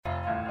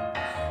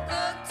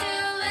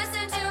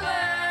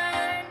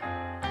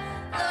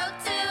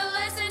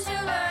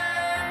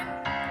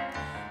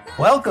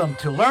Welcome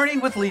to Learning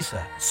with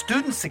Lisa,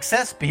 Student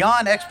Success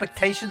Beyond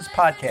Expectations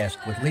podcast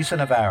with Lisa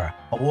Navarra,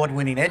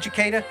 award-winning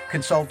educator,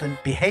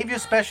 consultant, behavior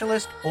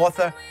specialist,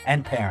 author,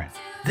 and parent.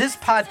 This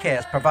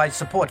podcast provides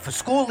support for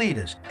school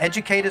leaders,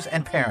 educators,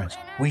 and parents.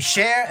 We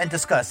share and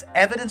discuss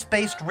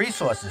evidence-based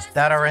resources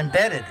that are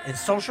embedded in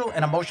social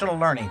and emotional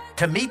learning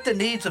to meet the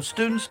needs of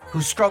students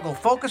who struggle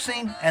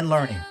focusing and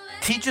learning.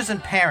 Teachers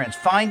and parents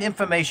find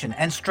information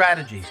and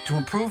strategies to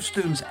improve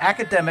students'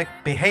 academic,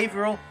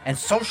 behavioral, and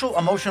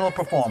social-emotional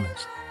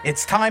performance.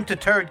 It's time to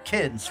turn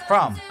kids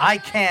from I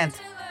can't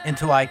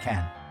into I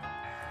can.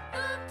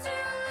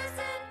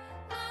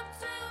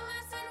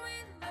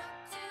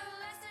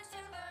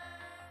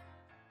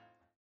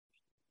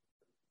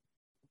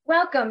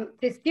 Welcome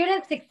to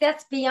Student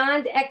Success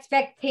Beyond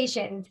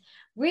Expectations.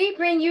 We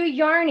bring you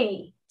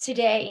Yarny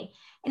today,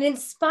 an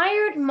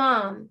inspired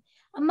mom,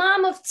 a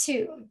mom of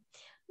two,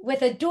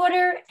 with a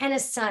daughter and a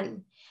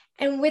son.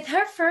 And with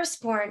her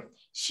firstborn,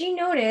 she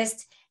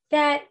noticed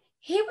that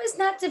he was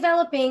not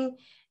developing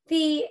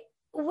the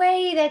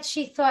way that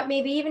she thought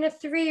maybe even a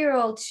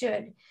 3-year-old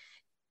should.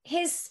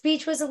 His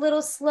speech was a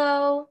little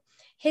slow,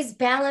 his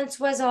balance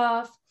was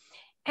off,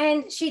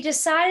 and she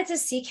decided to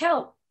seek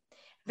help.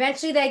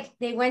 Eventually,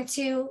 they went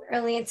to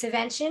early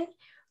intervention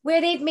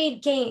where they've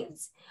made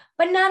gains.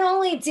 But not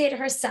only did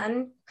her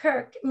son,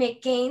 Kirk,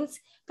 make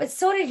gains, but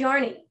so did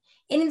Yarny.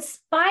 It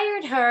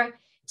inspired her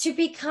to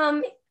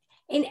become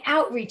an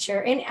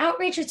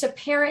outreacher to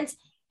parents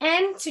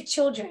and to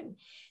children,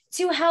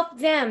 to help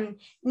them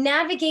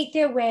navigate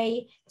their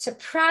way to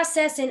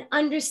process and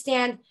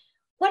understand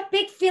what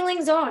big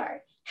feelings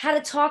are, how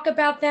to talk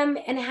about them,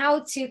 and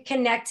how to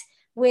connect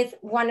with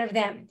one of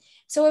them.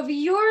 So if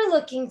you're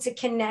looking to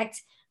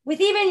connect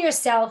with even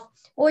yourself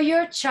or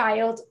your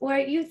child, or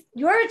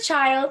you're a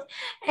child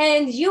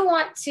and you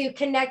want to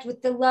connect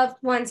with the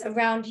loved ones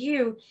around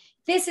you,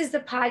 this is the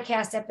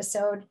podcast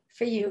episode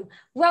for you.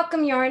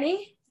 Welcome,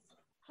 Yarny.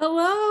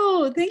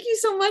 Hello. Thank you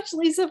so much,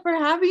 Lisa, for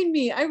having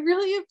me. I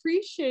really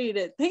appreciate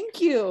it. Thank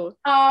you.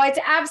 Oh, it's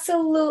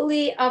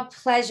absolutely a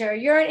pleasure.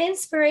 You're an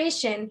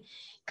inspiration.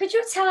 Could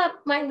you tell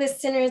my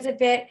listeners a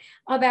bit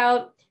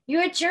about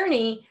your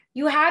journey?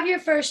 You have your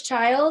first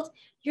child.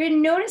 You're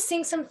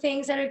noticing some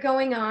things that are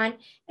going on,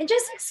 and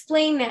just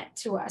explain that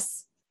to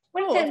us.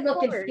 What does that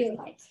look and feel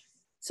like?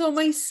 So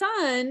my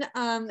son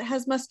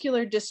has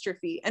muscular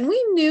dystrophy, and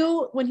we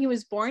knew when he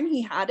was born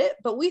he had it,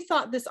 but we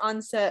thought this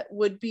onset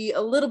would be a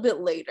little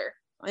bit later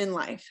in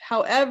life.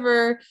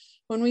 However,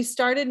 when we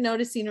started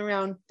noticing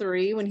around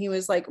 3, when he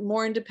was like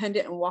more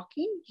independent and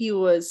walking, he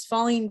was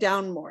falling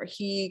down more.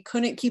 He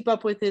couldn't keep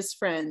up with his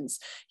friends.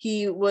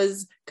 He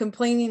was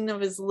complaining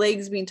of his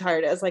legs being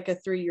tired as like a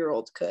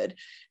 3-year-old could.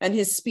 And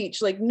his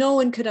speech, like no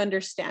one could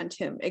understand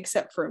him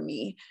except for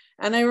me.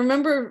 And I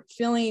remember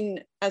feeling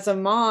as a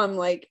mom,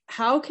 like,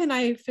 how can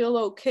I feel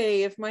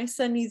okay if my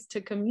son needs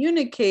to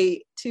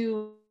communicate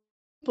to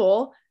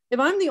people? If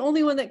I'm the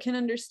only one that can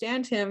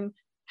understand him,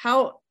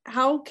 how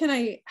can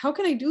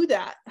I do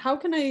that?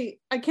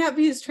 I can't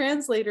be his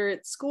translator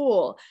at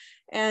school.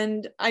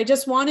 And I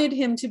just wanted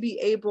him to be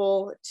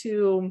able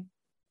to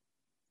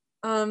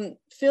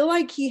feel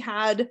like he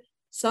had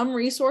some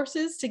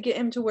resources to get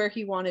him to where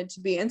he wanted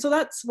to be. And so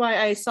that's why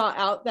I sought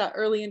out that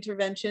early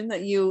intervention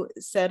that you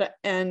said.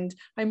 And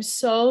I'm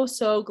so,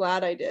 so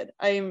glad I did.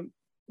 I'm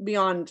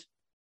beyond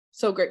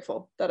so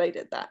grateful that I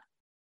did that.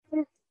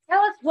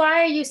 Tell us,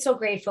 why are you so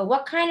grateful?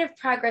 What kind of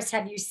progress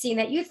have you seen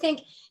that you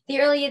think the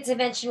early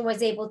intervention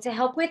was able to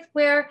help with,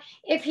 where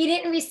if he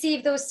didn't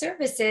receive those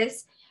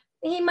services,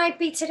 he might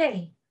be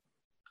today?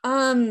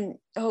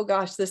 Oh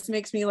gosh, this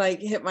makes me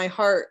like hit my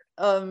heart.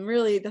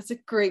 Really, that's a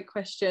great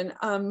question.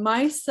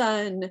 My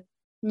son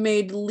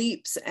made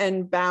leaps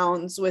and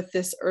bounds with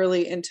this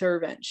early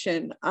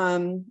intervention.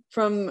 And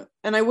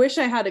I wish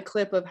I had a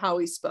clip of how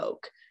he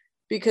spoke,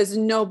 because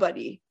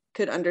nobody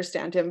could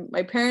understand him.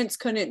 My parents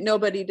couldn't,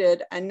 nobody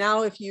did. And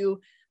now if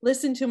you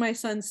listen to my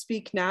son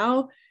speak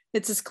now,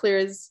 it's as clear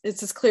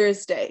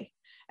as day.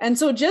 And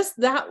so just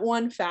that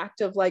one fact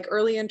of like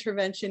early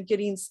intervention,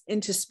 getting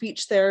into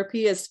speech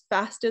therapy as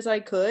fast as I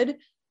could,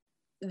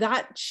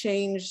 that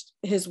changed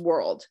his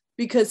world,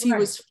 because he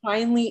was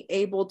finally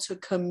able to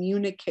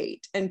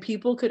communicate and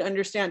people could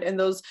understand. And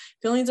those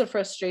feelings of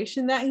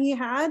frustration that he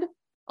had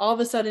all of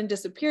a sudden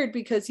disappeared,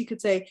 because he could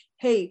say,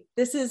 hey,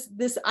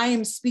 this, I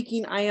am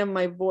speaking, I am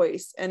my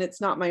voice, and it's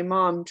not my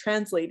mom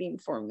translating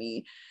for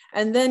me.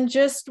 And then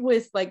just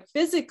with like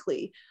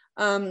physically,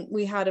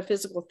 we had a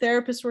physical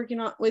therapist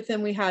working with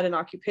him. We had an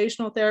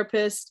occupational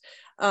therapist.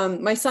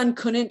 My son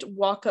couldn't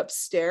walk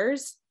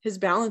upstairs. His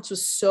balance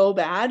was so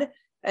bad.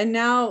 And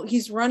now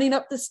he's running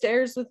up the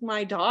stairs with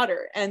my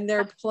daughter and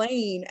they're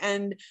playing,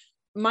 and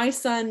my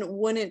son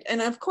wouldn't.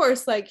 And of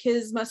course, like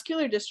his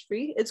muscular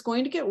dystrophy, it's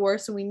going to get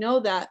worse. And we know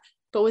that,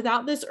 but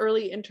without this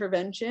early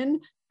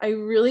intervention, I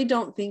really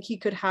don't think he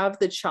could have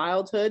the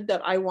childhood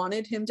that I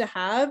wanted him to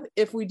have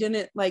if we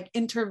didn't like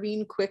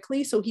intervene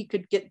quickly so he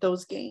could get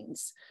those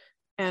gains.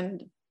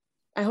 And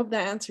I hope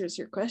that answers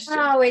your question.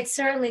 Oh, it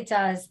certainly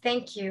does.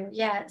 Thank you.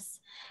 Yes.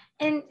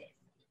 And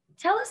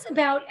Tell us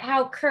about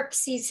how Kirk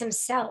sees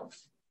himself.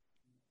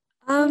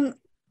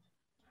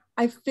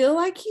 I feel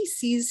like he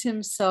sees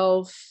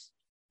himself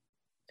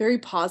very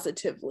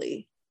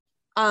positively.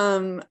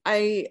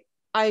 I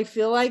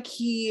feel like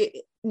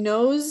he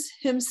knows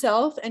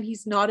himself and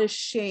he's not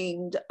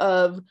ashamed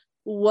of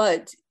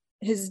what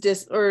his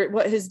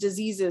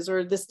diseases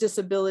or this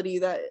disability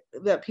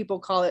that people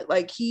call it.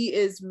 Like, he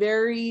is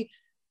very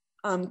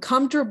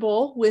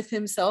comfortable with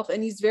himself,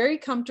 and he's very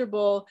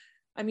comfortable.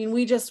 I mean,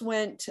 we just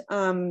went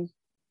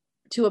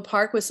to a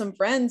park with some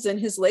friends, and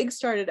his legs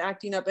started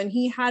acting up, and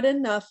he had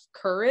enough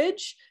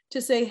courage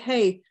to say,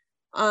 hey,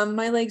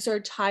 my legs are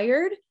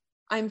tired.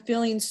 I'm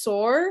feeling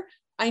sore.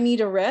 I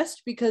need a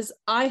rest because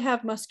I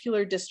have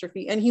muscular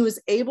dystrophy. And he was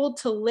able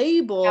to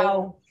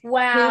label.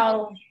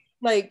 Wow.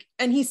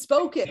 And he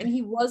spoke it, and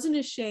he wasn't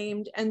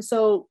ashamed. And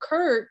so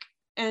Kirk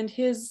and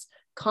his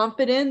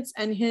confidence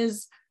and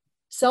his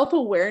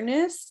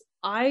self-awareness,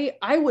 I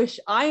wish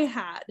I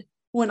had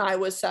when I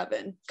was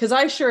 7, because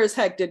I sure as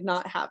heck did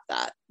not have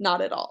that, not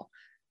at all.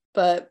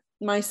 But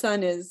my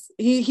son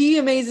he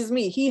amazes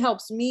me. He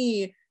helps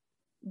me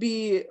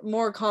be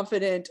more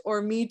confident,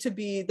 or me to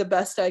be the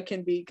best I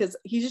can be, because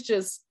he's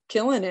just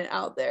killing it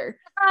out there.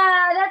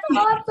 That's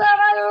awesome.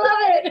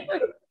 I love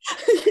it.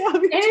 Yeah,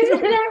 and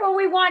isn't that what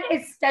we want,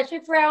 especially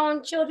for our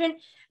own children?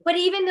 But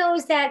even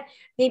those that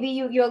maybe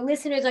your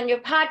listeners on your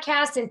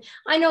podcast, and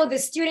I know the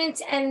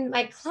students and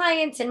my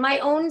clients and my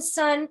own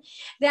son,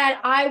 that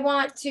I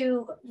want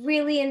to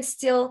really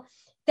instill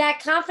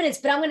that confidence.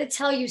 But I'm going to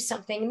tell you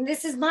something, and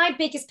this is my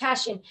biggest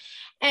passion.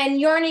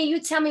 And Yarni, you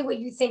tell me what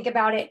you think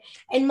about it.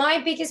 And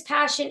my biggest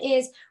passion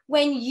is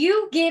when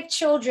you give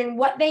children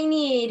what they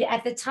need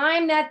at the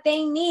time that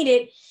they need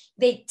it,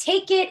 they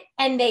take it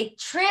and they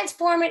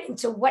transform it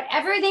into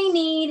whatever they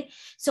need,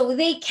 so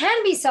they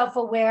can be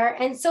self-aware,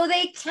 and so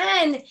they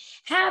can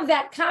have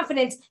that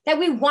confidence that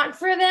we want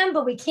for them,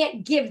 but we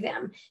can't give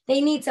them.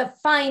 They need to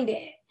find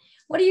it.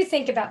 What do you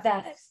think about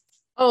that?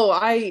 Oh,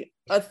 I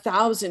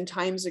 1,000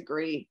 times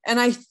agree. And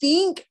I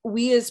think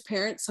we as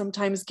parents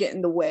sometimes get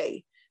in the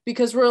way,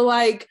 because we're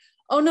like,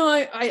 oh no,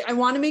 I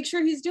want to make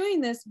sure he's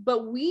doing this,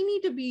 but we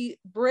need to be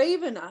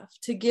brave enough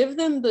to give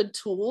them the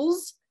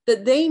tools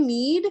that they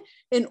need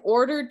in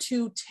order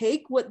to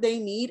take what they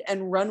need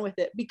and run with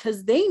it,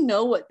 because they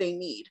know what they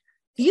need.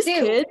 These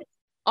kids,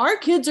 our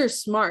kids are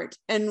smart,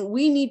 and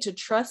we need to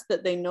trust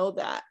that they know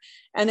that.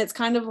 And it's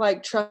kind of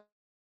like trust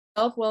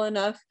yourself well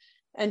enough,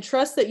 and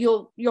trust that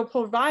you'll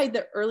provide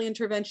the early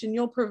intervention,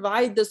 you'll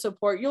provide the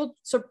support, you'll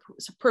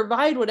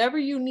provide whatever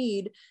you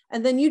need.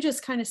 And then you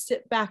just kind of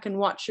sit back and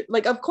watch,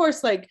 of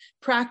course,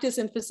 practice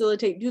and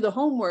facilitate, do the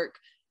homework,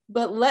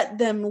 but let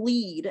them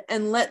lead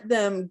and let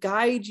them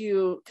guide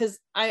you. Because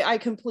I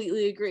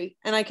completely agree.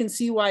 And I can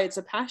see why it's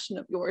a passion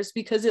of yours,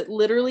 because it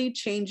literally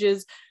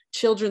changes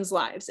children's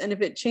lives. And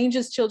if it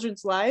changes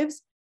children's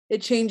lives,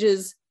 it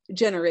changes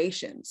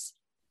generations.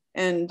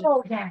 And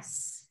oh,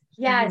 yes.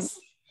 Yes.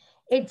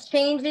 It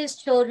changes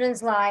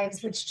children's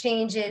lives, which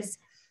changes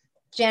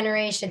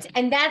generations.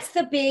 And that's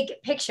the big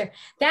picture.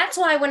 That's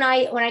why when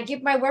I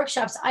give my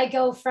workshops, I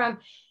go from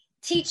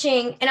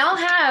teaching, and I'll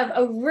have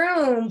a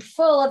room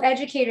full of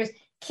educators,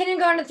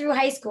 kindergarten through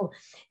high school.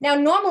 Now,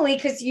 normally,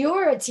 because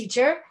you're a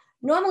teacher,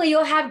 normally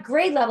you'll have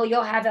grade level,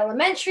 you'll have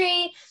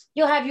elementary,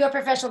 you'll have your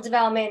professional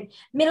development,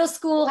 middle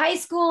school, high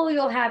school,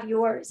 you'll have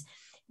yours.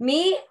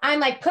 Me, I'm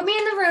like, put me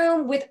in the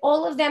room with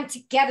all of them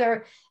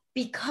together,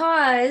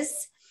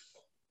 because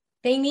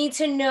they need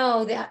to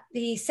know that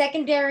the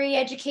secondary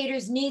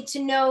educators need to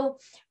know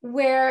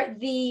where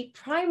the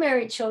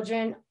primary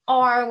children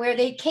are, where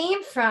they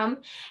came from.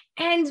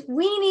 And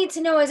we need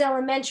to know as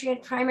elementary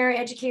and primary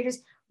educators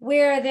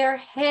where they're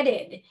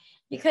headed,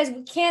 because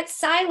we can't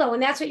silo.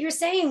 And that's what you're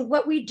saying.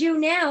 What we do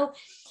now,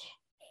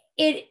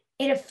 it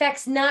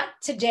affects not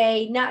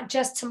today, not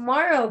just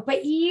tomorrow,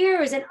 but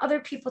years and other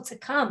people to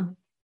come.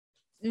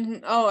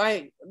 Mm-hmm. Oh,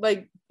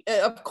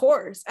 of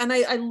course. And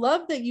I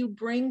love that you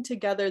bring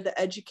together the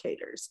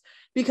educators,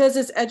 because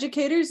as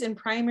educators in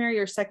primary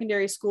or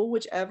secondary school,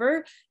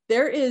 whichever,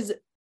 there is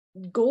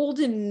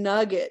golden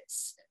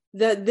nuggets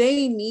that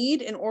they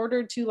need in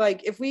order to I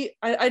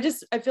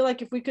feel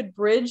like if we could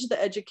bridge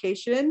the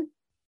education,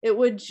 it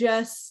would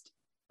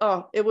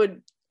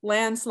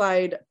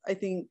landslide, I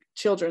think,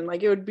 children.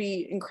 It would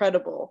be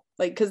incredible.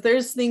 Because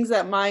there's things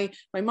that my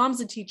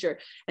mom's a teacher,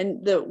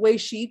 and the way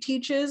she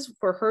teaches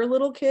for her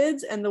little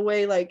kids and the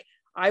way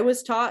I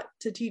was taught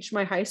to teach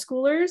my high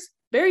schoolers,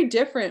 very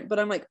different. But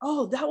I'm like,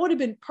 oh, that would have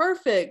been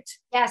perfect.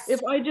 Yes.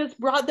 If I just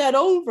brought that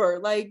over.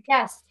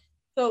 Yes.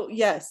 So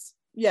yes.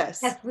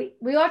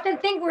 We often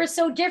think we're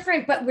so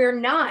different, but we're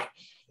not.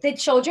 The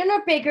children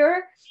are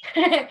bigger.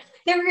 The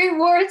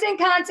rewards and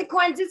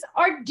consequences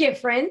are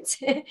different,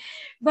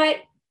 but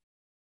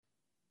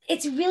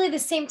it's really the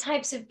same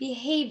types of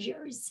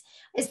behaviors,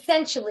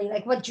 essentially,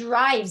 what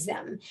drives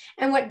them.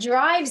 And what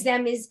drives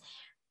them is,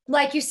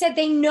 like you said,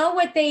 they know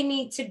what they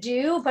need to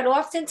do, but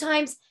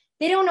oftentimes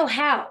they don't know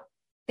how.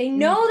 They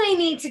know they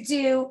need to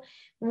do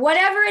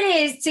whatever it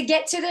is to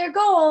get to their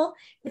goal,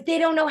 but they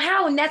don't know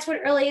how. And that's what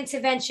early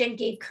intervention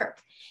gave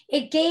Kirk.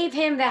 it gave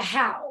him the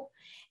how.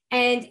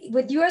 And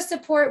with your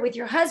support, with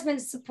your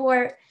husband's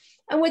support,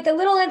 and with the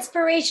little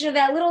inspiration of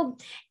that little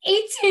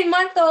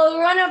 18-month-old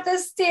run up the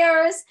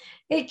stairs,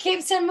 it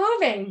keeps him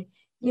moving,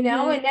 you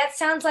know, and that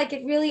sounds like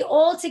it really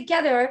all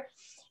together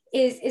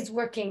is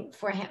working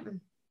for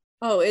him.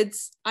 Oh,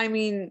 I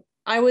mean,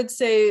 I would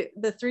say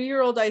the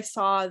 3-year-old I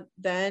saw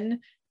then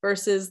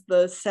versus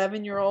the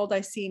 7-year-old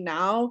I see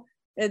now,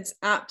 it's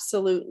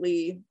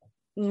absolutely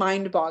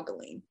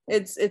mind-boggling.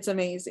 It's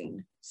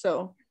amazing.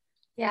 So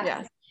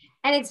yeah.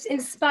 And it's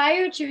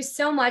inspired you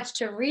so much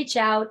to reach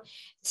out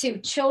to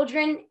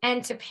children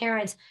and to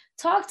parents.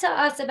 Talk to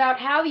us about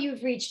how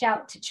you've reached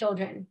out to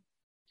children.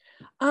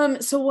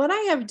 So what I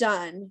have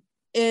done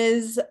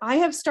is I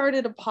have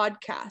started a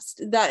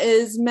podcast that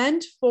is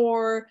meant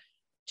for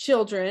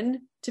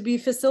children to be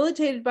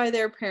facilitated by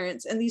their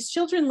parents. And these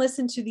children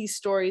listen to these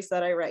stories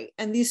that I write.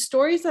 And these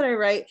stories that I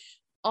write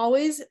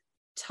always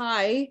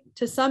tie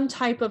to some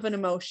type of an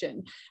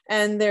emotion.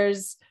 And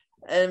there's,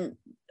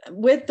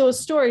 with those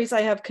stories,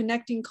 I have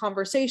connecting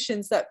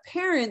conversations that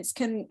parents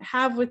can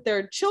have with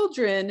their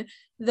children.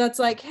 That's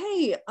like,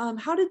 hey,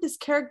 how did this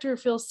character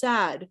feel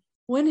sad?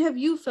 When have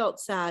you felt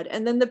sad?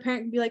 And then the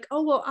parent can be like,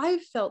 oh, well, I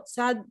felt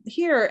sad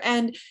here.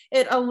 And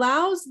it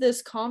allows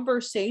this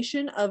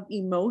conversation of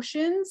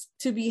emotions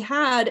to be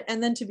had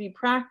and then to be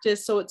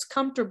practiced so it's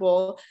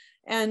comfortable.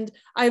 And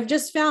I've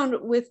just found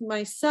with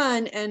my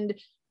son and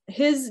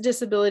his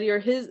disability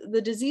or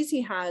the disease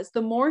he has,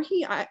 the more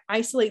he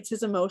isolates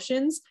his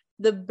emotions,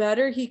 the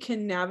better he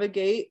can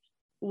navigate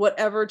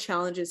whatever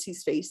challenges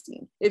he's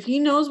facing. If he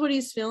knows what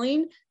he's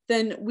feeling,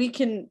 then we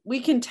can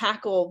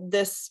tackle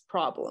this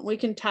problem. We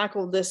can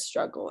tackle this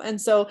struggle. And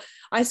so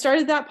I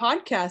started that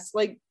podcast,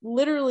 like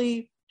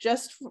literally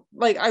just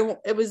like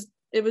it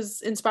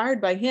was inspired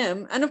by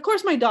him. And of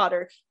course my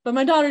daughter, but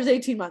my daughter's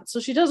 18 months. So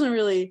she doesn't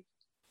really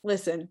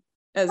listen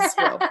as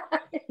well.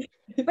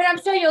 But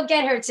I'm sure you'll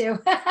get her to.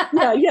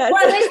 Yeah. Or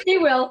at least she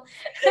will.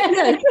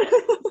 Yes.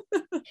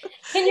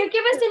 Can you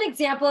give us an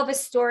example of a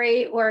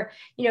story or,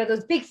 you know,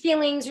 those big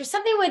feelings or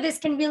something where this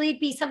can really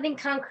be something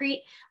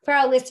concrete for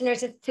our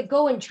listeners to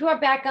go and draw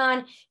back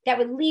on that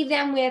would leave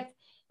them with,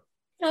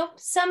 you know,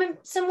 some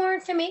more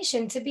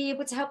information to be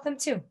able to help them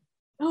too?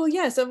 Oh,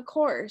 yes, of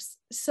course.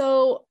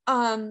 So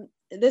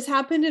this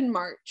happened in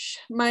March.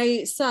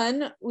 My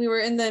son, we were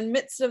in the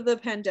midst of the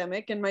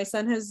pandemic, and my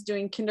son is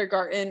doing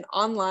kindergarten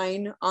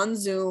online on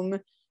Zoom.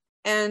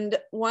 And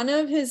one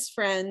of his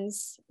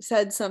friends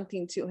said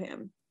something to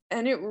him,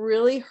 and it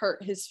really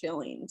hurt his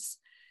feelings.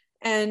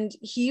 And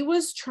he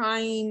was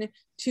trying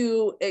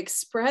to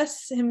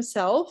express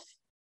himself,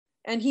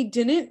 and he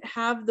didn't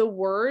have the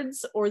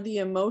words or the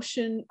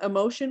emotion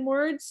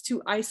words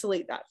to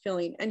isolate that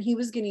feeling. And he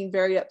was getting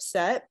very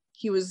upset.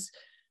 He was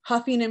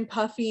huffing and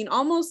puffing,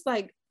 almost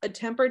like a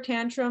temper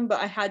tantrum, but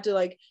I had to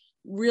like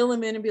reel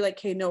him in and be like,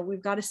 hey, no,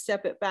 we've got to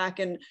step it back.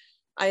 And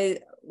I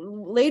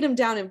laid him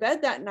down in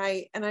bed that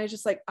night, and I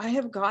just like, I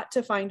have got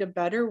to find a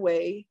better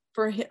way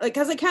for him, like,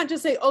 because I can't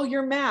just say, oh,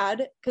 you're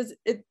mad, because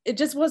it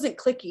just wasn't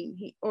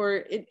clicking,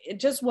 it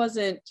just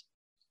wasn't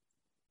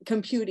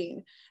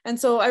computing. And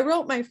so I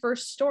wrote my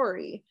first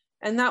story,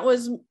 and that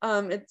was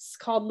it's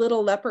called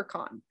Little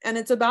Leprechaun, and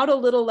it's about a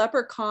little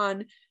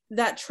leprechaun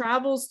that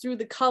travels through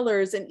the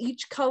colors, and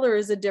each color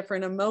is a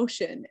different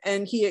emotion,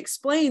 and he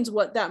explains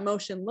what that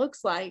emotion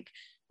looks like.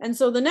 And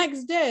so the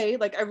next day,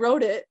 like, I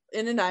wrote it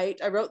in a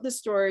night, I wrote the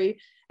story,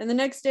 and the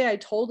next day I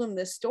told him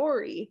this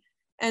story,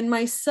 and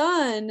my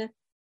son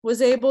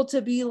was able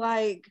to be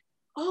like,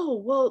 oh,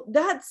 well,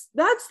 that's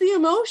the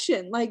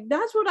emotion, like,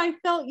 that's what I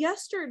felt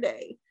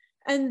yesterday.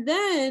 And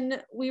then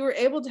we were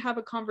able to have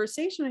a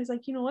conversation. I was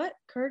like, you know what,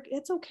 Kirk,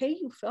 it's okay.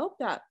 You felt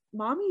that.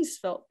 Mommy's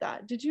felt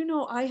that. Did you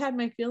know I had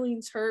my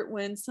feelings hurt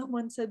when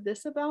someone said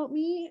this about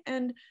me?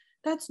 And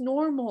that's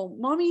normal.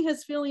 Mommy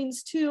has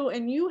feelings too.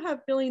 And you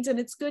have feelings, and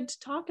it's good to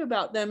talk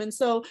about them. And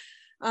so,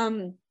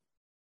 and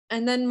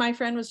then my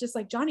friend was just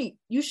like, Johnny,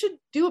 you should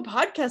do a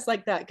podcast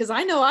like that, because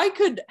I know I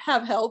could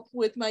have help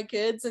with my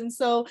kids. And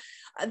so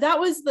that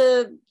was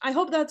I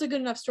hope that's a good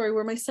enough story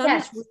where my son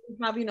was really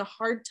having a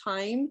hard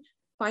time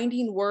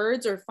finding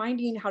words or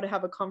finding how to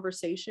have a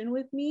conversation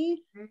with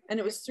me. And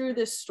it was through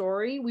this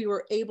story we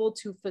were able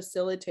to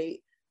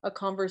facilitate a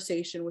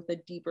conversation with a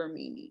deeper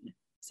meaning.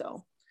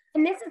 So,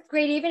 and this is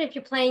great, even if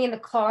you're playing in the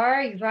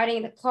car, you're riding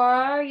in the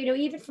car, you know,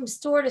 even from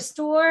store to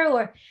store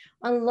or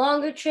on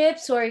longer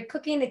trips, or you're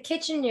cooking in the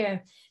kitchen,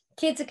 your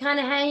kids are kind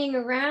of hanging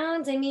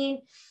around. I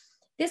mean,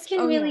 this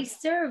can really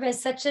serve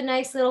as such a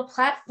nice little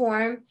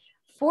platform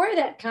for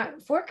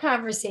for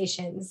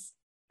conversations.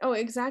 Oh,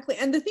 exactly.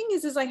 And the thing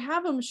is I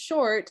have them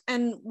short.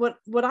 And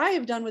what I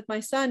have done with my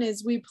son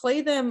is we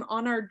play them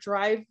on our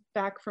drive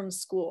back from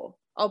school.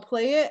 I'll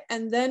play it.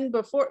 And then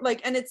before, like,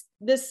 and it's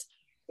this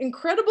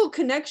incredible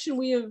connection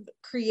we have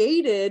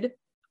created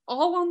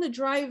all on the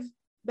drive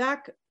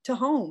back to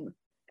home.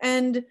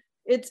 And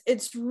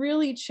it's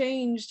really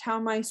changed how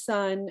my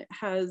son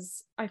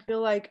has, I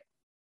feel like,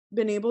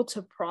 been able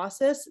to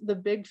process the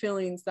big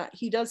feelings that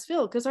he does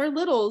feel, because our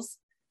littles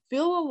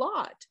feel a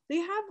lot.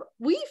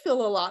 We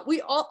feel a lot. We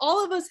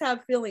all of us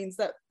have feelings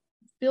that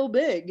feel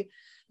big.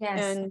 Yes.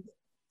 And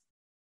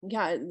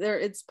yeah,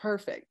 it's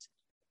perfect.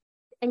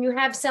 And you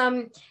have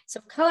some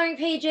coloring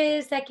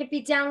pages that can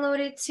be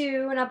downloaded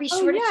too, and I'll be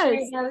sure to share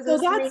those. So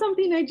that's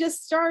something I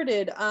just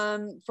started.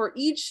 For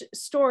each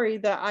story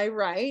that I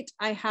write,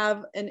 I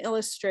have an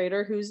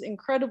illustrator who's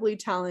incredibly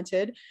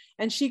talented,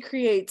 and she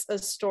creates a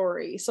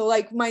story. So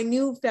like my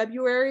new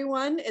February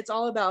one, it's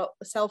all about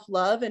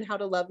self-love and how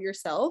to love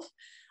yourself.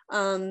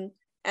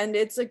 And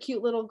it's a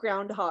cute little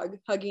groundhog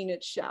hugging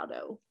its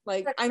shadow.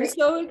 Like, I'm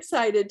so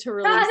excited to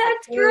release. Oh,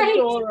 that's great.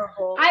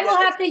 Adorable. I will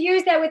have to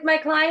use that with my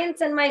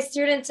clients and my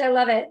students. I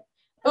love it.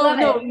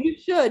 You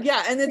should.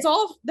 Yeah. And that's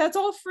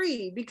all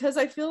free, because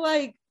I feel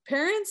like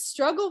parents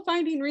struggle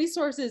finding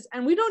resources,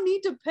 and we don't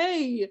need to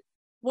pay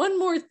one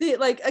more thing,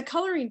 like a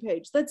coloring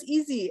page. That's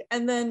easy.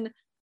 And then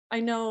I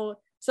know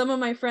some of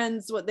my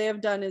friends, what they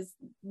have done is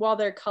while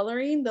they're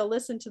coloring, they'll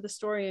listen to the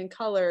story in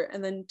color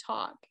and then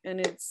talk.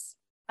 And it's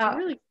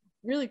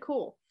really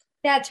cool.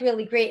 That's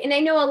really great. And I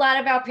know a lot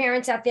about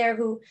parents out there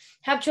who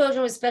have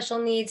children with special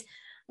needs.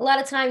 A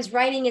lot of times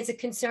writing is a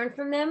concern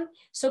from them.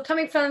 So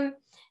coming from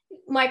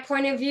my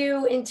point of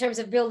view in terms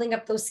of building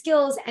up those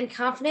skills and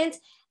confidence,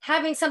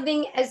 having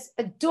something as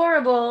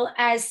adorable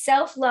as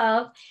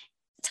self-love,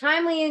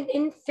 timely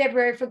in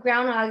February for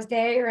Groundhog's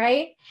Day,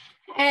 right?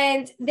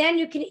 And then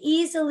you can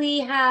easily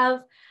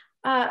have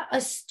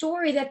a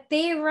story that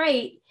they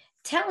write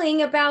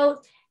telling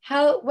about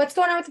what's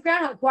going on with the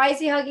groundhog. Why is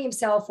he hugging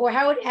himself? Or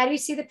how do you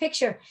see the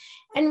picture?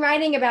 And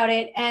writing about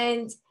it.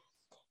 And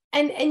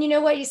you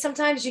know what?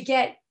 Sometimes you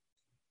get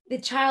the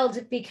child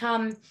to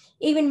become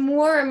even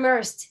more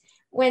immersed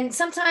when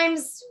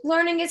sometimes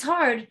learning is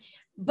hard.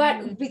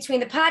 But between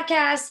the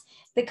podcast,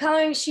 the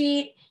coloring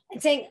sheet,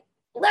 and saying,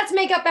 let's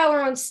make up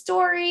our own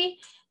story,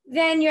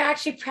 then you're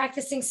actually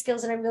practicing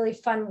skills in a really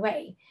fun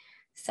way.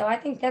 So I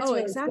think that's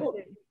really cool.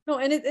 No,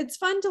 and it's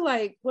fun to,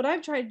 like, what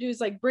I've tried to do is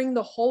like bring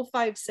the whole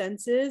 5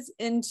 senses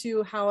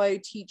into how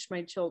I teach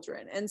my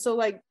children. And so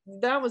like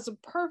that was a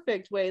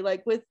perfect way,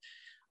 like with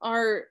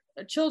our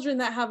children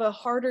that have a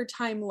harder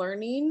time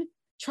learning,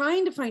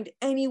 trying to find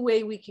any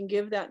way we can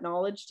give that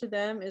knowledge to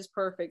them is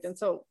perfect. And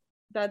so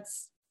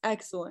that's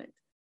excellent.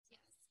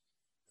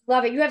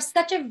 Love it. You have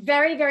such a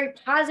very, very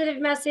positive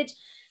message,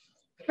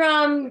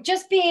 from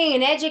just being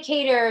an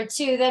educator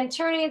to then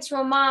turning into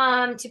a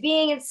mom, to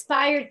being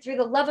inspired through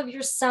the love of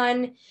your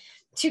son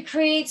to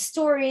create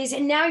stories.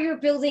 And now you're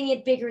building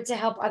it bigger to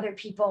help other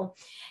people.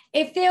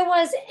 If there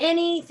was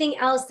anything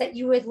else that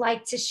you would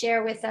like to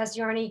share with us,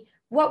 Yarni,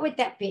 what would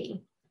that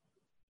be?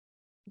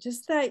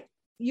 Just that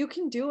you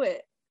can do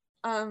it.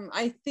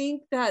 I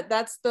think that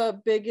that's the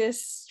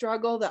biggest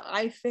struggle that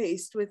I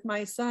faced with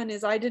my son,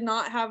 is I did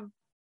not have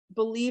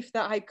belief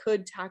that I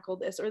could tackle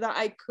this, or that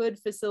I could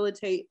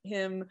facilitate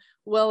him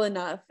well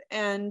enough.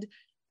 And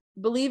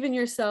believe in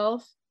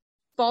yourself,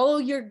 follow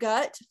your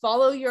gut,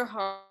 follow your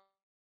heart,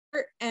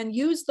 and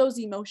use those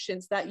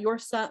emotions that your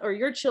son or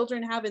your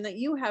children have and that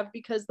you have,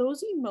 because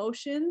those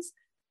emotions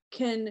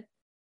can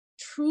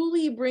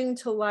truly bring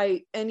to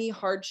light any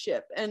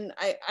hardship. And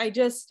I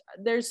just,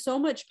 there's so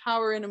much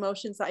power in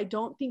emotions that I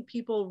don't think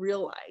people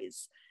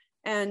realize.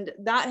 And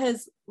that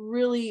has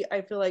really,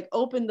 I feel like,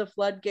 opened the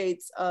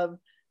floodgates of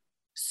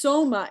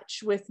so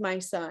much with my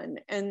son.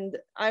 And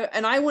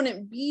I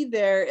wouldn't be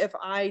there if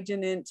I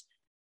didn't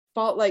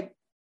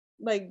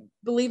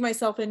believe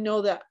myself and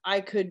know that I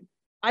could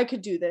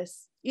do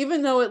this.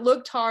 Even though it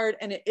looked hard,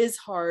 and it is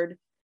hard,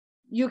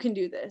 you can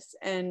do this.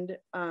 And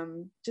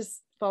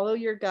just follow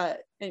your gut,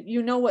 and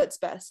you know what's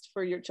best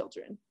for your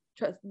children.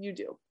 Trust you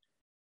do.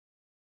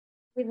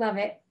 We love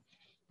it.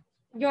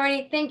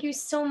 Yarni, thank you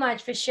so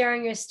much for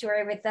sharing your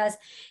story with us,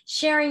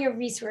 sharing your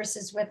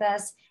resources with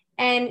us,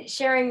 and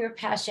sharing your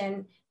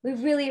passion. We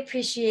really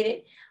appreciate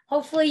it.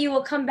 Hopefully you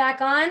will come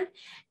back on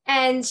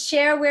and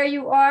share where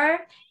you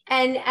are.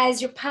 And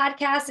as your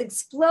podcast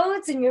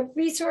explodes and your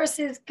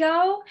resources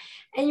go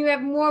and you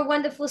have more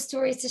wonderful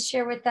stories to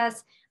share with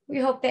us, we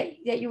hope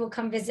that you will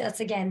come visit us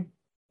again.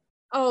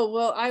 Oh,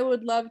 well, I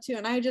would love to.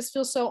 And I just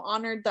feel so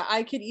honored that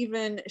I could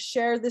even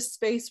share this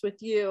space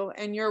with you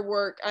and your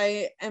work.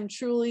 I am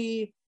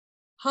truly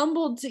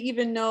humbled to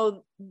even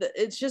know that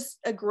it's just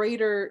a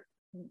greater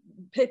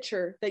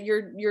picture that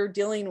you're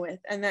dealing with,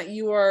 and that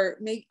you are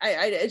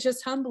it's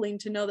just humbling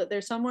to know that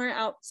there's someone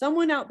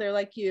out there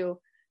like you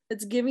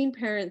that's giving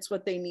parents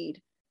what they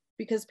need,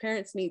 because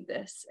parents need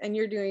this, and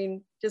you're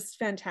doing just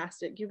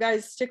fantastic. You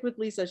guys stick with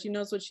Lisa. She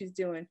knows what she's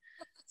doing.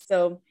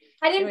 So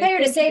I didn't pay her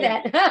to say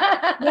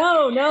that.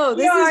 No,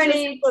 this Yarni, is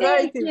just what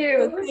I think.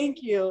 you.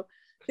 Thank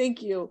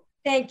you.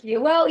 Thank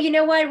you. Well, you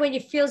know what? When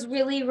it feels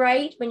really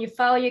right, when you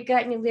follow your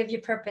gut and you live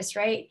your purpose,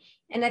 right?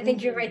 And I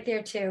think you're right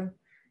there too.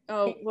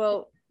 Oh,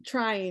 well,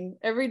 trying.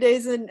 Every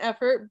day's an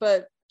effort,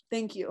 but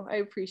thank you. I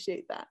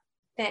appreciate that.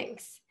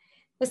 Thanks.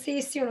 We'll see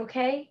you soon,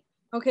 okay?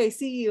 Okay,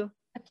 see you.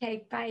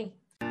 Okay, bye.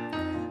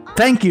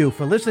 Thank you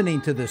for listening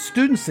to the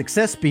Student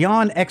Success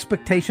Beyond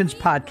Expectations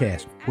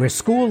podcast, where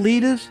school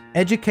leaders,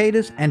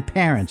 educators, and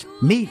parents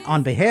meet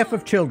on behalf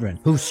of children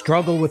who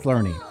struggle with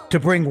learning. To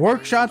bring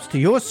workshops to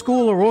your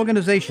school or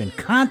organization,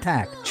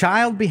 contact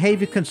Child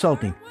Behavior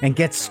Consulting and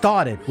get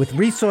started with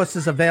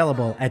resources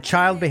available at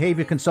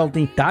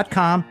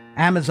childbehaviorconsulting.com,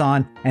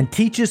 Amazon, and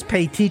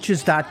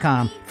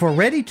teacherspayteachers.com for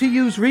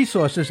ready-to-use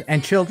resources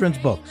and children's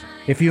books.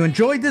 If you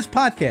enjoyed this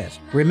podcast,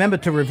 remember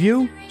to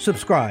review,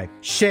 subscribe,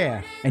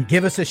 share, and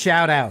give us a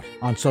shout out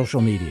on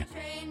social media.